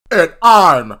And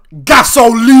I'm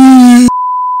gasoline!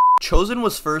 Chozen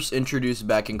was first introduced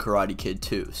back in Karate Kid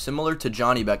 2. Similar to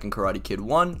Johnny back in Karate Kid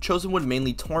 1, Chozen would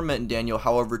mainly torment Daniel,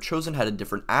 however Chozen had a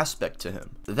different aspect to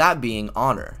him, that being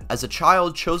honor. As a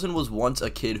child, Chozen was once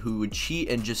a kid who would cheat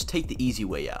and just take the easy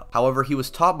way out. However, he was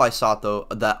taught by Sato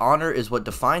that honor is what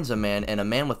defines a man, and a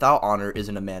man without honor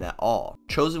isn't a man at all.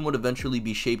 Chozen would eventually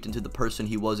be shaped into the person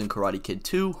he was in Karate Kid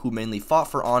 2, who mainly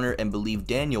fought for honor and believed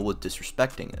Daniel was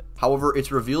disrespecting it. However,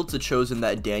 it's revealed to Chozen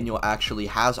that Daniel actually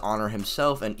has honor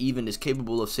himself and even is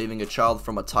capable of saving a child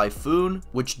from a typhoon,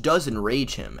 which does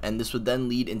enrage him, and this would then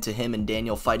lead into him and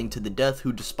Daniel fighting to the death,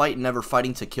 who despite never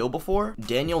fighting to kill before,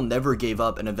 Daniel never gave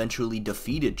up and eventually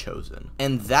defeated Chozen.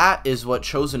 And that is what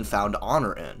Chozen found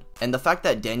honor in. And the fact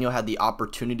that Daniel had the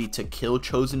opportunity to kill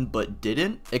Chozen but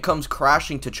didn't, it comes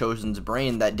crashing to Chozen's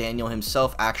brain that Daniel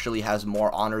himself actually has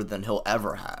more honor than he'll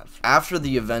ever have. After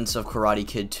the events of Karate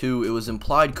Kid 2, it was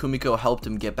implied Kumiko helped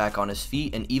him get back on his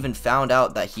feet and even found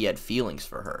out that he had feelings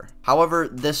for her. However,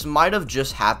 this might have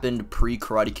just happened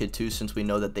pre-Karate Kid 2 since we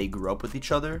know that they grew up with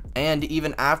each other. And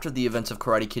even after the events of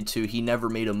Karate Kid 2, he never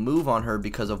made a move on her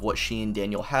because of what she and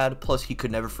Daniel had, plus he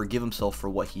could never forgive himself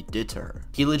for what he did to her.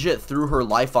 He legit threw her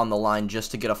life on the line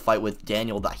just to get a fight with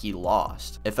Daniel that he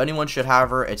lost. If anyone should have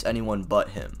her, it's anyone but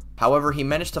him. However, he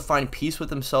managed to find peace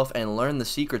with himself and learn the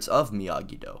secrets of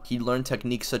Miyagi-Do. He learned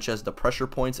techniques such as the pressure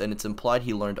points, and it's implied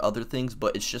he learned other things,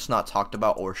 but it's just not talked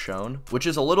about or shown, which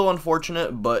is a little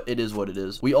unfortunate, but it is what it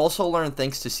is. We also learned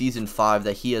thanks to season 5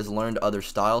 that he has learned other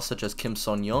styles such as Kim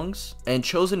Son-young's, and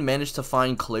Chozen managed to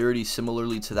find clarity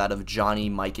similarly to that of Johnny,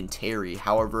 Mike, and Terry.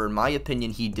 However, in my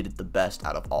opinion, he did it the best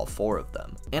out of all 4 of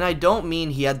them. And I don't mean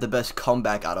he had the best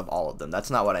comeback out of all of them. That's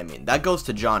not what I mean. That goes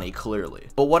to Johnny, clearly.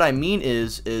 But what I mean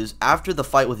is after the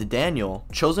fight with Daniel,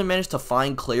 Chozen managed to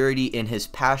find clarity in his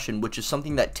passion, which is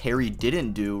something that Terry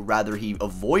didn't do, rather he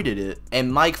avoided it,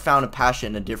 and Mike found a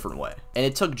passion in a different way. And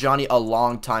it took Johnny a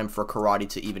long time for karate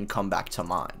to even come back to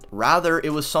mind. Rather,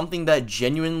 it was something that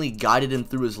genuinely guided him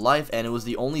through his life, and it was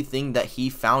the only thing that he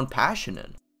found passion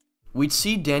in. We'd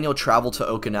see Daniel travel to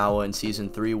Okinawa in season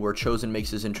 3, where Chozen makes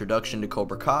his introduction to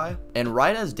Cobra Kai, and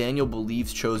right as Daniel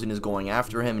believes Chozen is going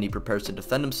after him and he prepares to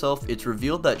defend himself, it's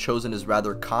revealed that Chozen is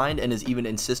rather kind and is even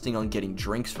insisting on getting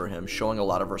drinks for him, showing a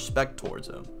lot of respect towards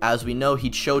him. As we know,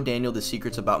 he'd show Daniel the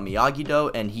secrets about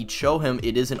Miyagi-Do, and he'd show him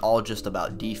it isn't all just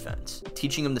about defense,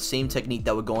 teaching him the same technique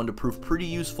that would go on to prove pretty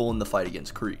useful in the fight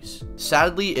against Kreese.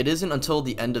 Sadly, it isn't until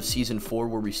the end of season 4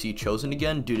 where we see Chozen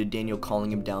again, due to Daniel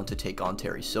calling him down to take on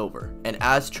Terry Silver. And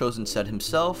as Chozen said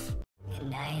himself,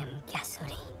 "And I am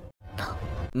gasoline."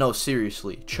 No,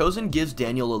 seriously, Chozen gives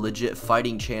Daniel a legit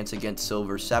fighting chance against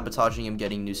Silver, sabotaging him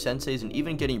getting new senseis and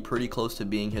even getting pretty close to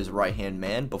being his right-hand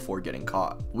man before getting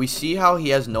caught. We see how he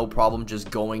has no problem just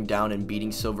going down and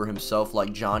beating Silver himself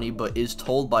like Johnny, but is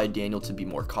told by Daniel to be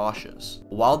more cautious.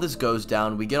 While this goes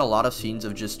down, we get a lot of scenes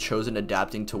of just Chozen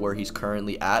adapting to where he's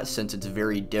currently at, since it's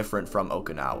very different from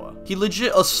Okinawa. He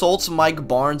legit assaults Mike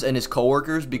Barnes and his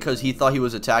coworkers because he thought he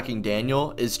was attacking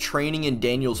Daniel, is training in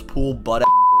Daniel's pool butt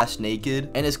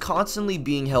naked, and is constantly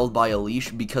being held by a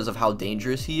leash because of how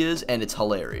dangerous he is, and it's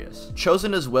hilarious.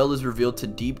 Chozen as well is revealed to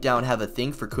deep down have a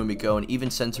thing for Kumiko and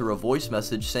even sends her a voice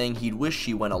message saying he'd wish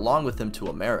she went along with him to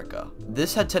America.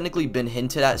 This had technically been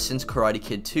hinted at since Karate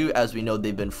Kid 2, as we know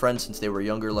they've been friends since they were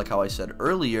younger, like how I said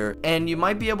earlier, and you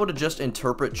might be able to just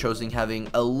interpret Chozen having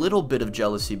a little bit of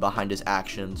jealousy behind his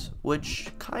actions,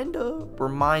 which kinda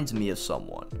reminds me of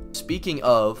someone. Speaking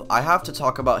of, I have to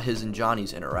talk about his and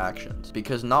Johnny's interactions,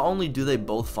 because not only do they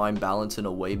both find balance in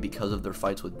a way because of their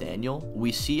fights with Daniel,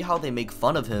 we see how they make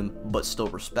fun of him but still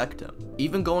respect him,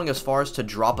 even going as far as to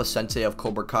drop a sensei of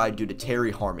Cobra Kai due to Terry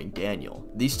harming Daniel.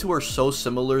 These two are so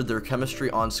similar, their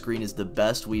chemistry on screen is the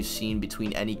best we've seen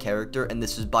between any character, and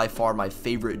this is by far my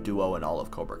favorite duo in all of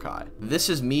Cobra Kai. This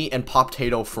is me and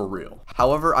Pop-Tato for real.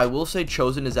 However, I will say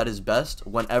Chozen is at his best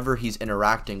whenever he's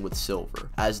interacting with Silver,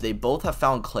 as they both have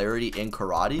found clarity in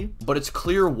karate, but it's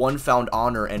clear one found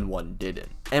honor and one didn't.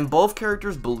 And both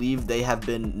characters believe they have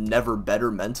been never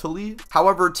better mentally.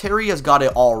 However, Terry has got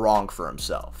it all wrong for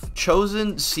himself.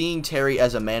 Chozen, seeing Terry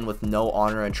as a man with no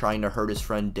honor and trying to hurt his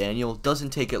friend Daniel, doesn't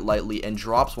take it lightly and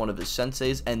drops one of his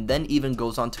senseis, and then even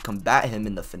goes on to combat him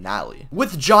in the finale,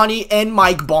 with Johnny and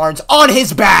Mike Barnes on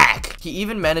his back! He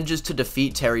even manages to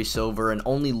defeat Terry Silver and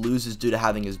only loses due to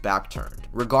having his back turned.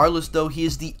 Regardless though, he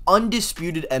is the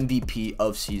undisputed MVP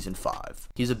of season 5.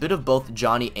 He's a bit of both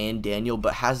Johnny and Daniel,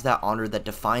 but has that honor that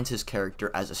defines his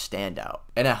character as a standout.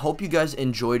 And I hope you guys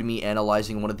enjoyed me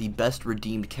analyzing one of the best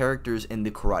redeemed characters in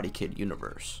the Karate Kid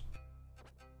universe.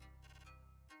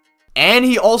 And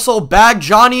he also bagged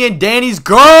Johnny and Danny's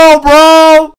girl, bro!